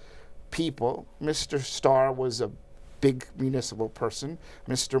these people? Mr. Starr was a big municipal person.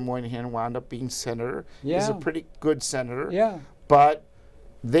 Mr. Moynihan wound up being senator. He's a pretty good senator. But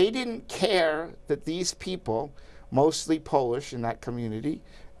they didn't care that these people, mostly Polish in that community,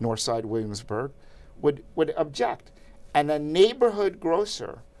 Northside Williamsburg, would object. And a neighborhood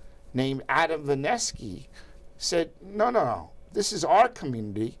grocer named Adam Vineski said, no, this is our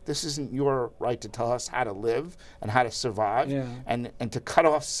community. This isn't your right to tell us how to live and how to survive and to cut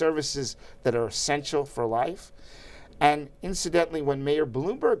off services that are essential for life. And incidentally, when Mayor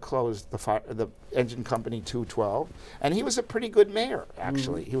Bloomberg closed the Engine Company 212, and he was a pretty good mayor,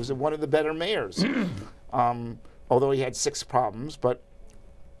 actually. He was one of the better mayors, although he had 6 problems, but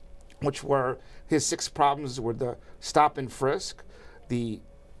his 6 problems were the stop and frisk, the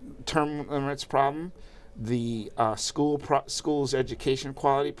term limits problem, the school's education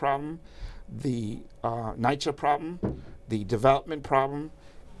quality problem, the NYCHA problem, the development problem,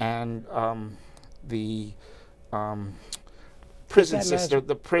 and the prison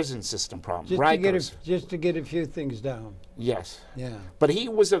system problem. Just to get a few things down. Yes. But he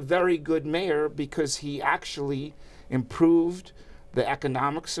was a very good mayor because he actually improved the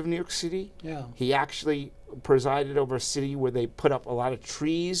economics of New York City. He actually presided over a city where they put up a lot of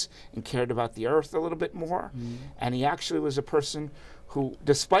trees and cared about the earth a little bit more. And he actually was a person who,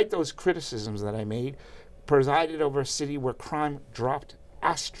 despite those criticisms that I made, presided over a city where crime dropped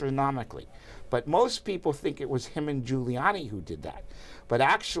astronomically. But most people think it was him and Giuliani who did that. But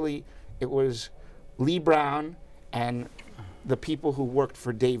actually, it was Lee Brown and the people who worked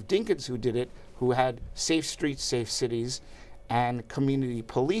for Dave Dinkins who did it, who had Safe Streets, Safe Cities, and community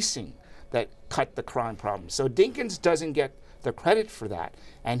policing that cut the crime problem. So Dinkins doesn't get the credit for that.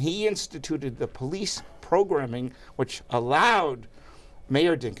 And he instituted the police programming, which allowed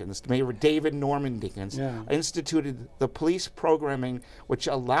Mayor David Norman Dinkins, instituted the police programming, which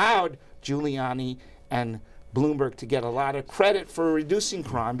allowed Giuliani and Bloomberg to get a lot of credit for reducing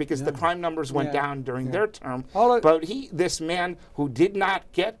crime because the crime numbers went down during their term. But this man who did not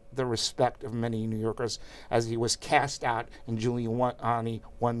get the respect of many New Yorkers as he was cast out and Giuliani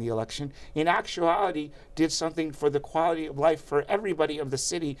won the election, in actuality did something for the quality of life for everybody of the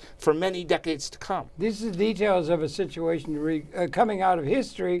city for many decades to come. These are details of a situation coming out of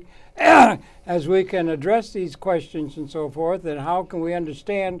history as we can address these questions and so forth, and how can we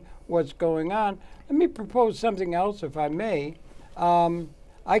understand what's going on. Let me propose something else, if I may.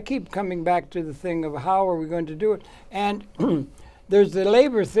 I keep coming back to the thing of how are we going to do it. And there's the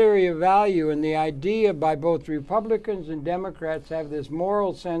labor theory of value, and the idea by both Republicans and Democrats have this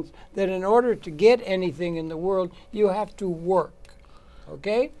moral sense that in order to get anything in the world, you have to work.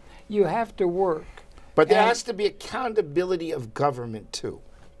 Okay? You have to work. But there has to be accountability of government, too.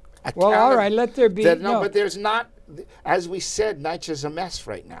 Well, all right, let there be. No, but there's not, as we said, NYCHA's a mess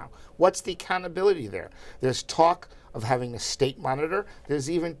right now. What's the accountability there? There's talk of having a state monitor. There's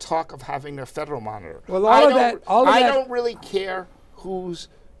even talk of having a federal monitor. Well, I don't really care whose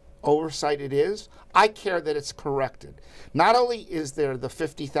oversight it is. I care that it's corrected. Not only is there the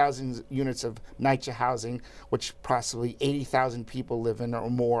 50,000 units of NYCHA housing, which possibly 80,000 people live in or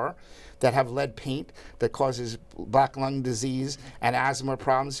more, that have lead paint that causes black lung disease and asthma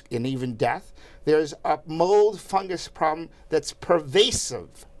problems and even death. There's a mold fungus problem that's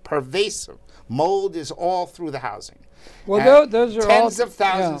pervasive. Mold is all through the housing. Well, those are tens of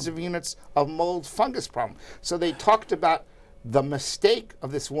thousands of units of mold fungus problem. So they talked about the mistake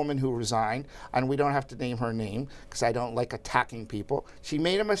of this woman who resigned, and we don't have to name her name because I don't like attacking people. She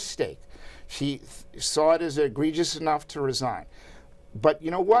made a mistake. She saw it as egregious enough to resign. But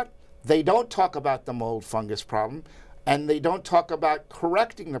you know what? They don't talk about the mold fungus problem, and they don't talk about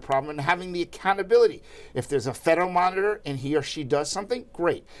correcting the problem and having the accountability. If there's a federal monitor and he or she does something,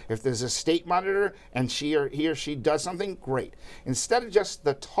 great. If there's a state monitor and he or she does something, great. Instead of just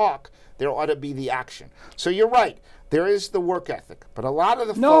the talk, there ought to be the action. So you're right. There is the work ethic, but a lot of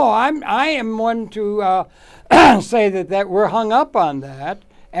the I am one to say that we're hung up on that,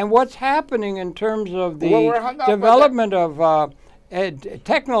 and what's happening in terms of the development of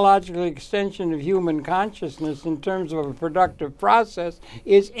technological extension of human consciousness in terms of a productive process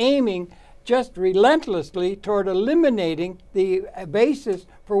is aiming just relentlessly toward eliminating the basis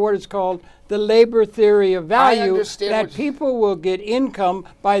for what is called the labor theory of value, that people will get income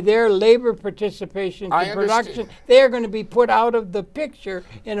by their labor participation in production. They are going to be put out of the picture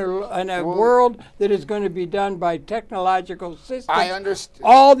in a world that is going to be done by technological systems. I understand.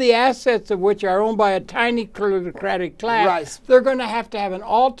 All the assets of which are owned by a tiny plutocratic class. Right. They're going to have an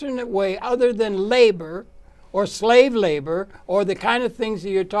alternate way other than labor or slave labor, or the kind of things that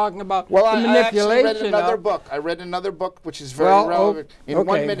you're talking about. Well, the manipulation. I actually read another book. I read another book which is very relevant. In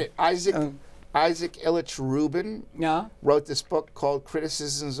 1 minute, Isaac Illich Rubin wrote this book called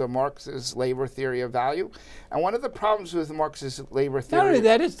Criticisms of Marx's Labor Theory of Value. And one of the problems with Marx's labor theory... Not only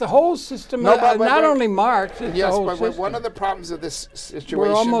that, it's the whole system. Not only Marx, it's the whole system. One of the problems of this situation...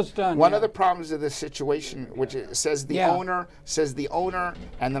 We're almost done. One of the problems of this situation, which says the owner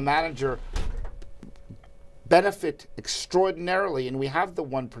and the manager benefit extraordinarily, and we have the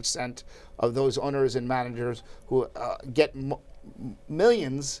 1% of those owners and managers who get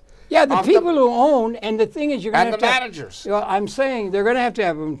millions. Yeah, the people who own, and the thing is, you're going to have to... And the managers. I'm saying they're going to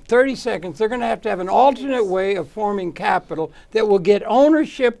have them 30 seconds. They're going to have an alternate way of forming capital that will get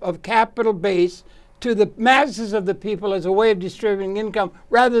ownership of capital base to the masses of the people as a way of distributing income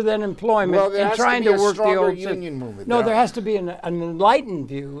rather than employment and trying to work the old union movement. No, there has to be an enlightened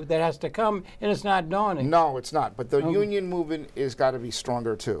view that has to come, and it's not dawning. No, it's not. But the union movement has got to be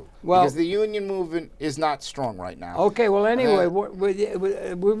stronger too. Well, because the union movement is not strong right now. Okay, well, anyway,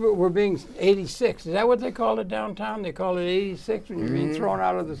 we're being 86. Is that what they call it downtown? They call it 86 when you're being thrown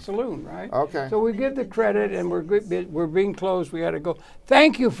out of the saloon, right? Okay. So we give the credit, and we're being closed. We got to go.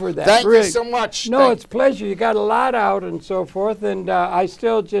 Thank you for that. Thank you so much. No, it's a pleasure. You got a lot out and so forth, and I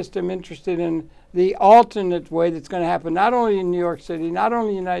still just am interested in the alternate way that's going to happen, not only in New York City, not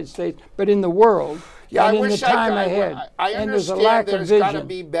only in the United States, but in the world. Yeah, and I wish in the time ahead. I and understand there's got to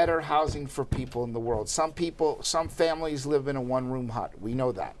be better housing for people in the world. Some families live in a one-room hut. We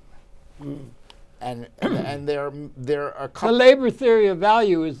know that. And there are the labor theory of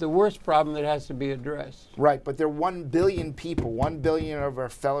value is the worst problem that has to be addressed. Right, but there are 1 billion people, 1 billion of our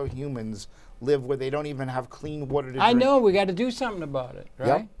fellow humans live where they don't even have clean water to drink. I know, we got to do something about it, right?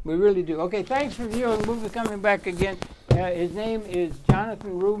 Yep. We really do. Okay, thanks for viewing. We'll be coming back again. His name is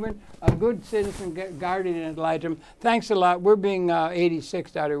Jonathon Rudin, a good citizen guardian at Litem. Thanks a lot. We're being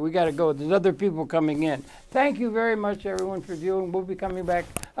 86 out here. We got to go. There's other people coming in. Thank you very much, everyone, for viewing. We'll be coming back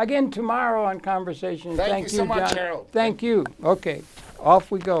again tomorrow on Conversation. Thank you so much, Harold. Thank you. Okay, off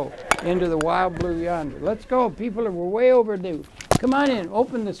we go into the wild blue yonder. Let's go. People we're way overdue. Come on in.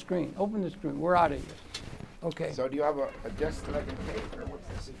 Open the screen. Open the screen. We're out of here. Okay. So do you have a desk that I can take, or what's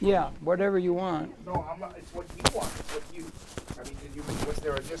the situation? Yeah, whatever you want. No, I'm not. It's what you want. It's what you. I mean, was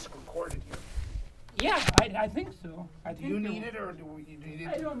there a disc recorded here? Yeah, I think so. Do you need it, or do you need it?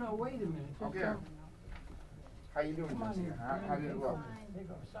 I don't know. Wait a minute. Okay. How you doing, Jessica? How did it look?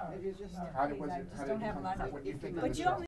 How did it look? How did it? What did you think of this?